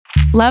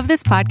Love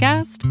this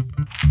podcast?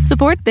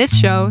 Support this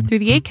show through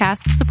the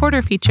Acast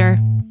supporter feature.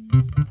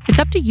 It's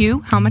up to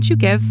you how much you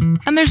give,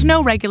 and there's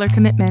no regular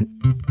commitment.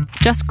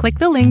 Just click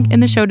the link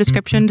in the show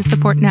description to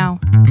support now.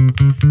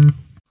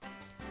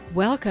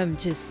 Welcome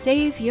to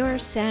Save Your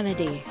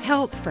Sanity,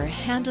 help for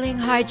handling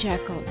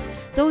hijackals,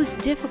 those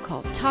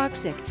difficult,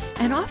 toxic,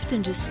 and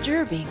often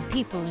disturbing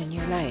people in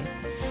your life.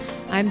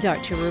 I'm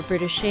Dr.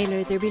 Roberta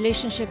Shaler, the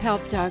Relationship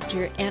Help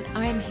Doctor, and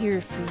I'm here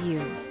for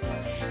you.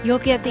 You'll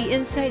get the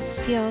insight,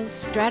 skills,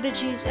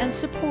 strategies, and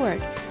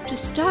support to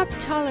stop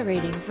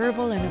tolerating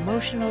verbal and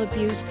emotional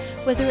abuse,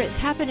 whether it's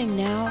happening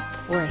now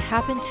or it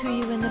happened to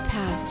you in the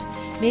past,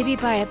 maybe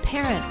by a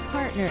parent,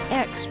 partner,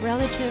 ex,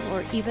 relative,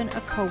 or even a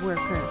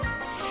coworker.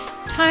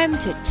 Time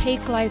to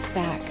take life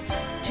back,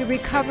 to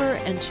recover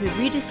and to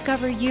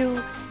rediscover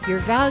you, your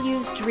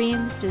values,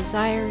 dreams,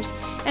 desires,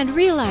 and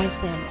realize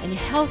them in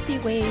healthy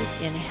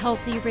ways in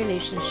healthy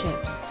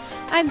relationships.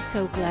 I'm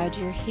so glad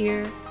you're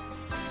here.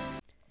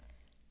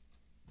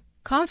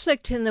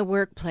 Conflict in the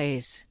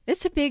workplace.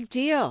 It's a big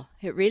deal.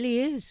 It really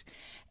is.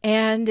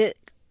 And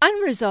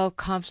unresolved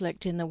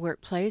conflict in the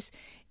workplace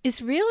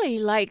is really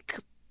like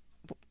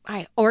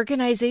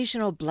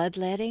organizational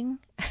bloodletting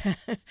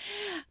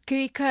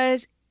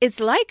because it's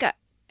like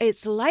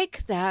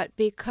that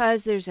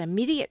because there's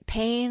immediate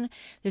pain,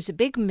 there's a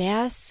big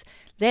mess,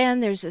 then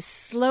there's a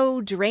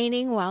slow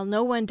draining while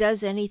no one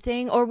does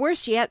anything, or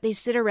worse yet, they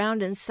sit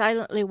around and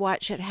silently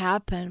watch it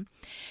happen.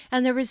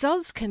 And the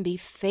results can be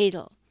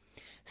fatal.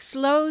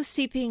 Slow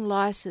seeping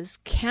losses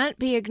can't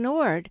be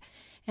ignored,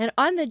 and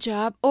on the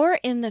job or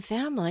in the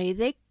family,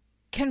 they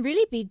can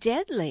really be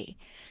deadly.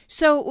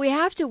 So we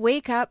have to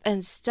wake up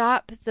and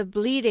stop the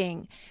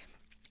bleeding.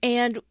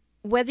 And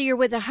whether you're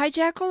with a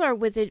hijackal or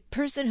with a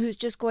person who's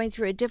just going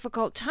through a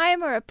difficult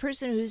time or a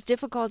person who's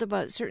difficult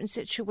about certain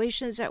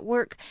situations at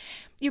work,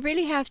 you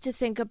really have to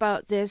think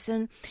about this.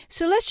 And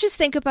so let's just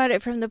think about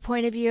it from the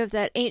point of view of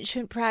that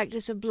ancient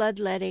practice of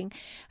bloodletting.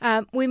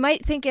 We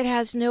might think it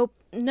has no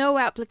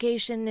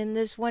application in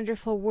this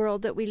wonderful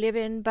world that we live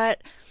in,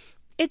 but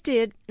it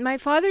did. My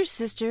father's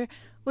sister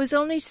was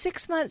only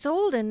 6 months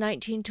old in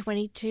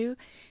 1922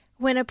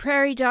 when a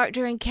prairie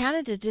doctor in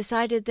Canada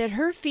decided that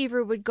her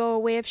fever would go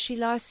away if she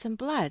lost some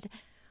blood.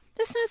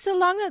 That's not so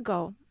long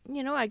ago.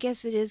 I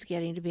guess it is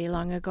getting to be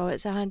long ago.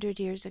 It's 100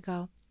 years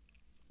ago.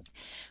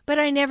 But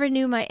I never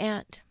knew my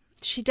aunt.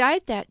 She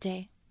died that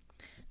day.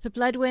 The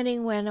blood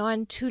winning went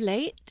on too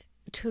late,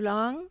 too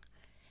long,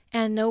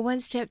 and no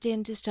one stepped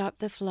in to stop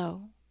the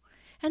flow.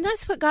 And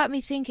that's what got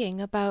me thinking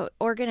about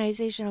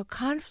organizational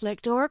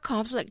conflict, or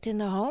conflict in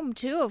the home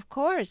too, of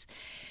course.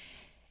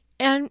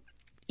 And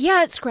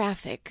yeah, it's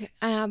graphic,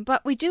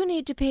 but we do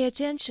need to pay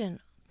attention.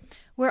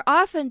 We're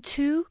often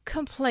too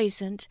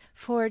complacent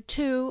for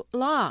too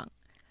long.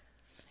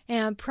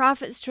 And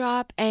profits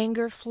drop,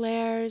 anger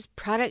flares,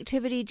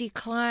 productivity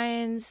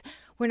declines.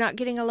 We're not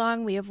getting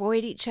along. We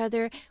avoid each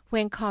other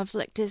when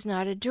conflict is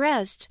not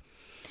addressed.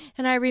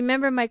 And I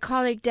remember my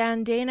colleague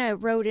Dan Dana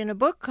wrote in a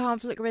book,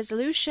 Conflict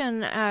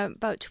Resolution,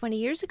 about 20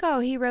 years ago,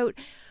 he wrote,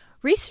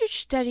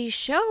 research studies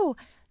show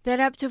that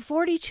up to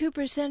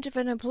 42% of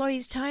an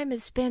employee's time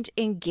is spent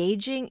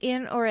engaging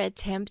in or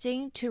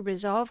attempting to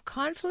resolve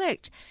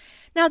conflict.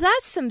 Now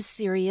that's some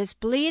serious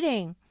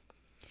bleeding.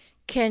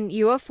 Can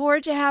you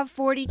afford to have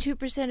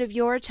 42% of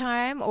your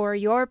time or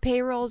your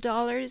payroll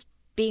dollars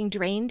being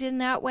drained in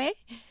that way?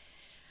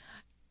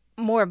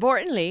 More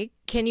importantly,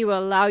 can you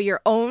allow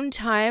your own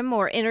time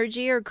or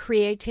energy or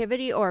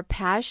creativity or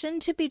passion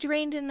to be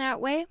drained in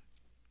that way?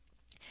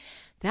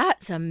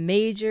 That's a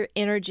major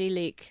energy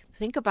leak.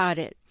 Think about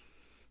it.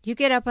 You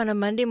get up on a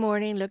Monday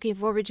morning looking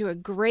forward to a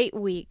great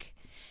week.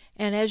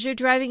 And as you're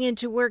driving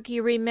into work,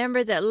 you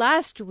remember that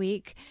last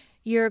week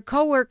your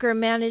coworker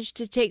managed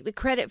to take the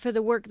credit for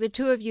the work the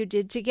two of you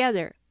did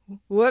together.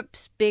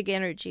 Whoops, big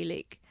energy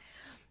leak.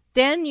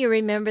 Then you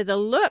remember the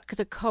look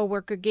the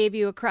coworker gave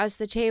you across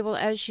the table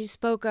as she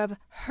spoke of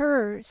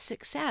her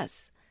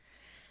success.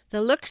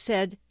 The look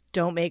said,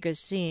 "Don't make a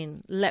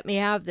scene. Let me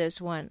have this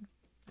one."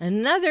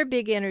 Another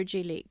big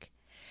energy leak.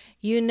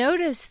 You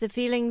notice the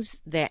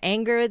feelings, the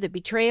anger, the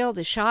betrayal,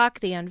 the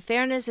shock, the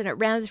unfairness, and it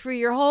ran through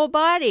your whole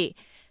body.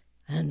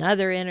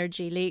 Another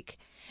energy leak.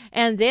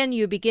 And then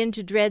you begin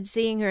to dread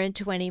seeing her in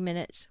 20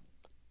 minutes.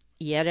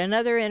 Yet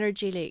another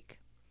energy leak.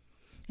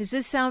 Does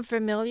this sound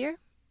familiar?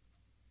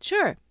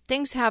 Sure,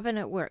 things happen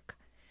at work.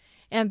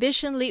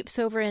 Ambition leaps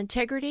over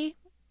integrity.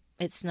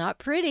 It's not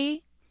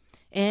pretty,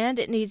 and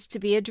it needs to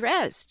be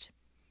addressed.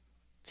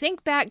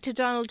 Think back to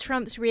Donald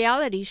Trump's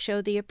reality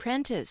show, The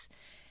Apprentice.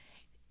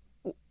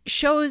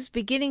 Shows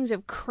beginnings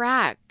of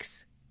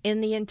cracks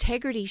in the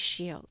integrity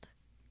shield.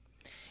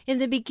 In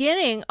the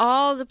beginning,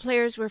 all the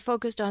players were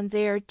focused on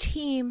their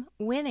team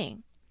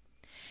winning.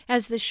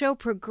 As the show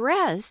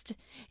progressed,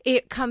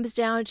 it comes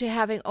down to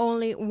having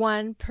only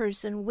one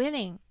person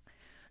winning.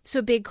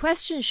 So big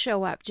questions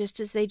show up, just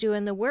as they do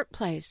in the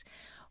workplace.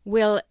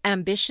 Will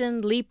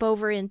ambition leap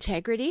over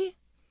integrity?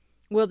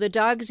 Will the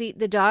dogs eat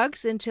the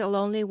dogs until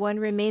only one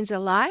remains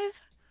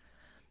alive?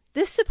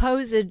 This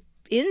supposed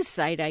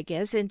insight, I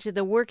guess, into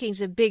the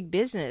workings of big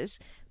business,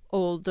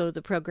 old though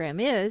the program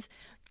is,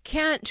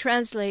 can't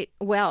translate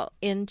well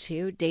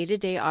into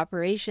day-to-day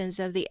operations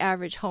of the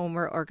average home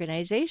or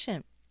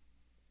organization.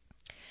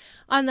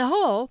 On the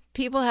whole,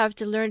 people have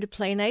to learn to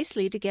play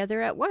nicely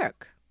together at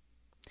work.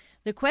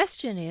 The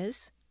question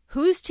is,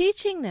 who's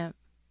teaching them?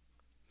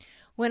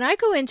 When I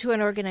go into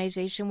an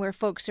organization where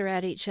folks are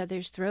at each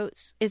other's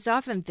throats, it's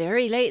often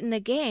very late in the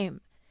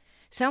game.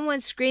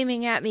 Someone's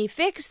screaming at me,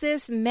 "Fix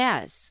this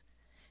mess."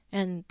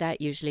 And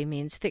that usually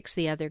means fix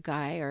the other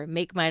guy or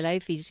make my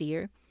life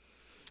easier.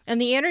 And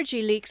the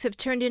energy leaks have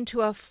turned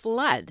into a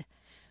flood.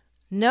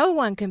 No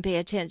one can pay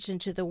attention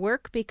to the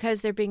work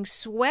because they're being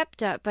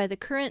swept up by the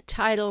current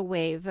tidal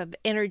wave of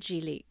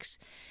energy leaks.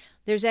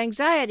 There's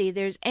anxiety,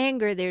 there's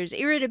anger, there's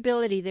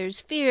irritability, there's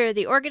fear.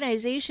 The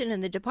organization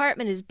and the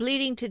department is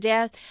bleeding to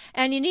death,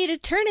 and you need a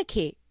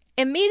tourniquet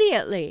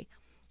immediately.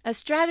 A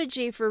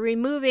strategy for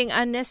removing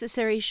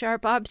unnecessary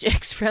sharp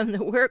objects from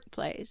the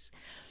workplace.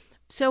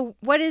 So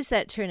what is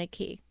that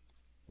tourniquet?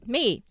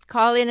 Me.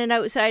 Call in an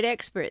outside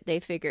expert, they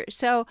figure.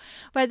 So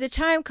by the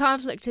time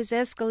conflict has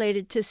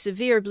escalated to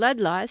severe blood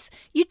loss,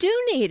 you do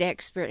need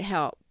expert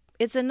help.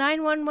 It's a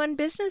 911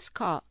 business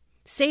call.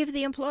 Save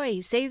the employee,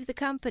 save the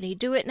company,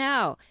 do it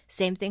now.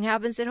 Same thing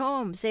happens at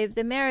home. Save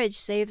the marriage,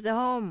 save the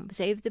home,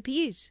 save the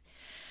peace.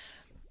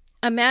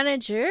 A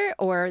manager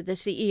or the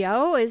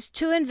CEO is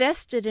too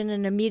invested in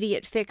an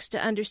immediate fix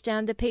to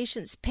understand the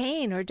patient's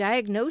pain or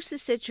diagnose a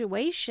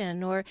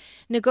situation or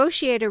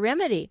negotiate a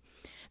remedy.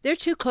 They're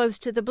too close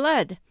to the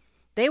blood.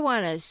 They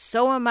want to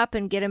sew him up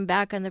and get him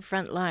back on the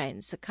front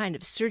lines, a kind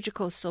of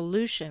surgical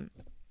solution.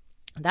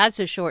 That's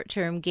a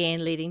short-term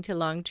gain leading to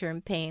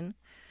long-term pain.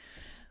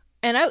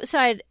 An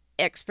outside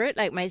expert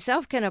like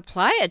myself can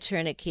apply a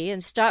tourniquet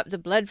and stop the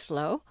blood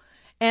flow.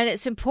 And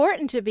it's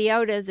important to be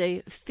out of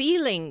the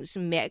feelings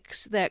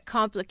mix that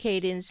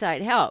complicate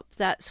inside help.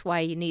 That's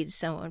why you need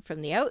someone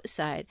from the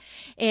outside.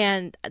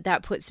 And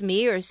that puts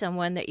me or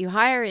someone that you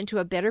hire into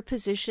a better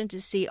position to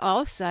see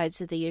all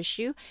sides of the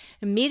issue,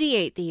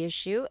 mediate the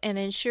issue, and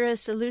ensure a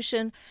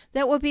solution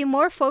that will be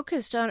more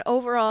focused on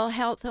overall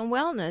health and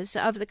wellness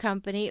of the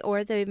company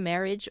or the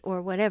marriage or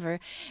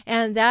whatever.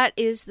 And that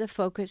is the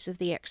focus of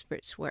the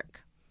expert's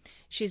work.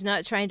 She's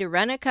not trying to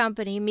run a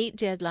company, meet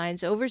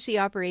deadlines, oversee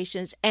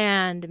operations,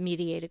 and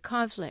mediate a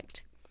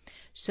conflict.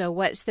 So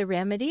what's the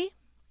remedy?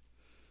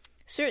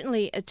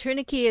 Certainly, a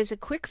tourniquet is a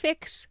quick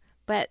fix,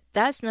 but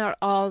that's not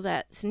all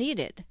that's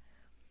needed.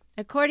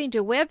 According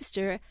to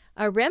Webster,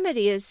 a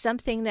remedy is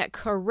something that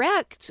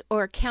corrects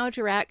or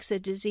counteracts a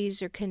disease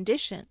or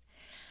condition.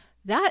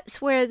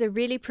 That's where the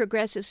really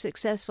progressive,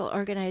 successful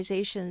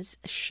organizations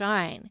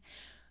shine.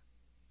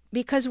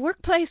 Because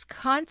workplace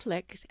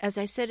conflict, as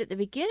I said at the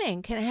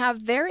beginning, can have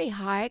very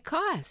high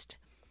cost.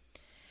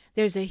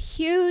 There's a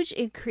huge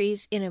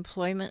increase in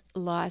employment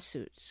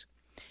lawsuits.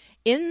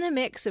 In the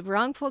mix of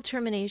wrongful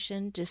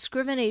termination,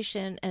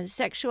 discrimination, and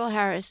sexual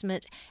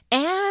harassment,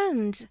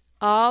 and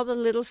all the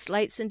little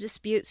slights and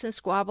disputes and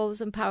squabbles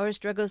and power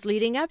struggles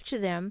leading up to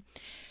them,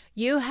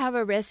 you have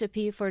a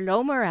recipe for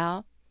low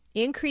morale,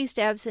 increased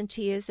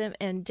absenteeism,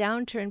 and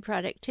downturned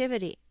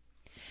productivity.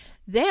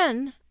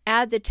 Then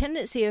add the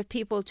tendency of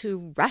people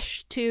to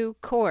rush to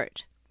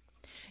court.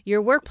 Your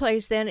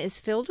workplace then is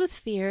filled with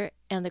fear,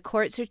 and the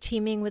courts are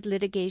teeming with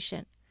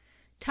litigation.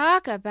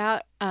 Talk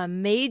about a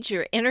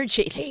major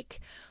energy leak.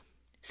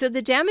 So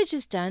the damage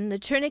is done, the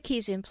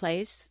tourniquet's in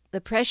place,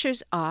 the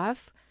pressure's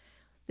off.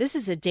 This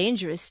is a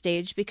dangerous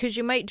stage because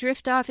you might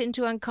drift off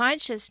into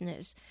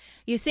unconsciousness.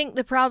 You think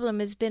the problem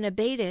has been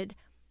abated,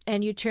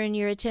 and you turn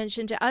your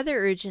attention to other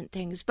urgent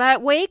things.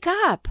 But wake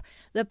up!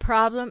 The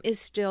problem is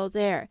still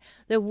there.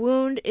 The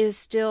wound is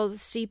still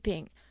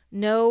seeping.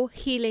 No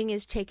healing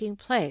is taking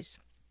place.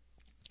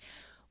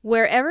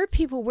 Wherever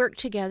people work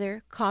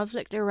together,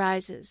 conflict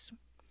arises.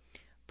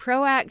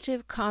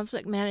 Proactive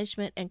conflict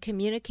management and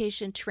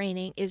communication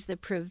training is the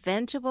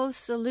preventable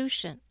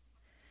solution.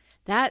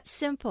 That's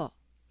simple.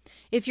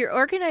 If your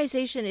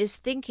organization is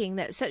thinking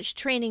that such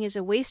training is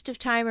a waste of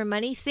time or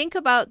money, think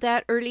about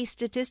that early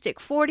statistic.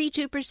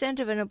 42%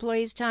 of an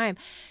employee's time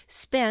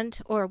spent,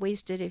 or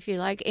wasted if you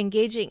like,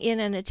 engaging in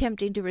and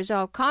attempting to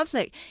resolve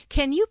conflict.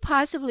 Can you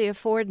possibly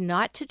afford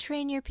not to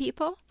train your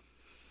people?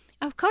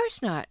 Of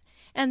course not.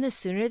 And the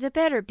sooner the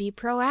better. Be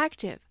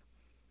proactive.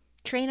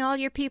 Train all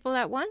your people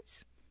at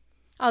once?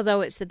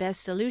 Although it's the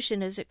best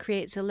solution as it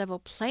creates a level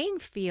playing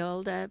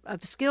field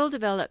of skill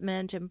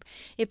development and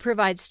it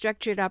provides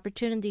structured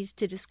opportunities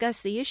to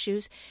discuss the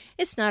issues,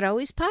 it's not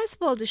always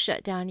possible to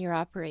shut down your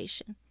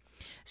operation.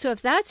 So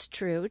if that's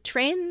true,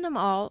 train them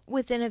all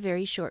within a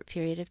very short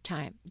period of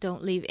time.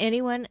 Don't leave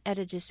anyone at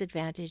a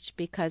disadvantage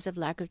because of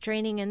lack of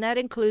training, and that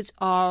includes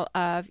all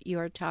of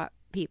your top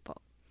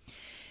people.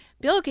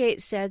 Bill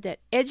Gates said that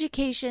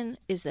education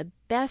is the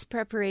best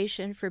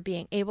preparation for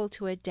being able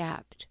to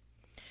adapt.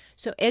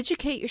 So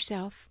educate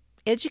yourself,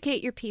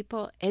 educate your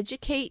people,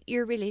 educate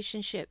your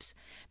relationships,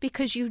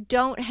 because you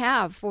don't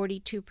have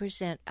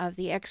 42% of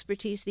the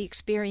expertise, the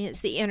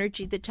experience, the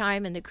energy, the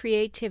time, and the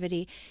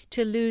creativity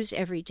to lose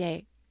every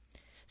day.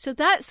 So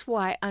that's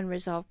why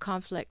unresolved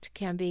conflict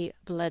can be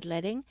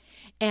bloodletting,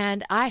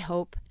 and I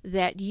hope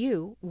that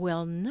you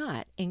will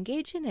not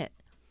engage in it.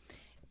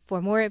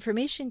 For more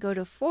information, go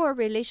to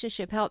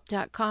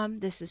forrelationshiphelp.com.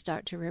 This is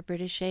Dr.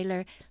 Roberta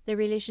Shaler, the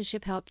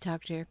Relationship Help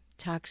Doctor.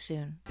 Talk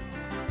soon.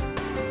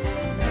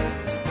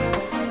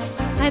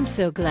 I'm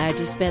so glad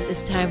you spent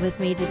this time with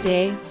me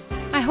today.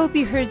 I hope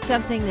you heard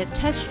something that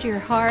touched your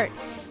heart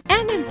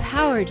and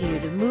empowered you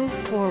to move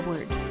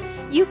forward.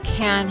 You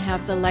can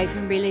have the life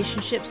and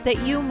relationships that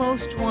you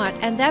most want,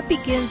 and that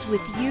begins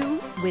with you,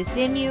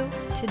 within you,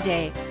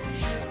 today.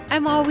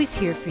 I'm always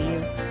here for you.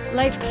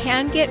 Life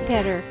can get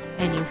better,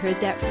 and you heard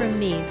that from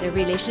me, the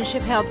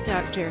Relationship Help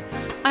Doctor.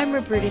 I'm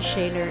Roberta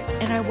Shaler,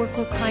 and I work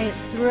with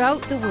clients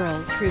throughout the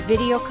world through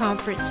video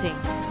conferencing.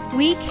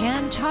 We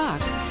can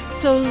talk.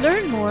 So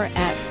learn more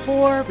at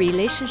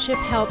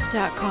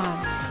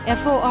forrelationshiphelp.com,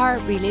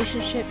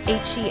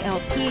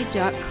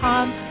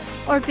 forrelationshiphelp.com,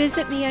 or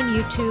visit me on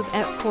YouTube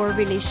at For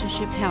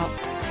Relationship Help.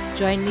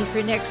 Join me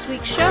for next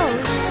week's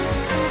show.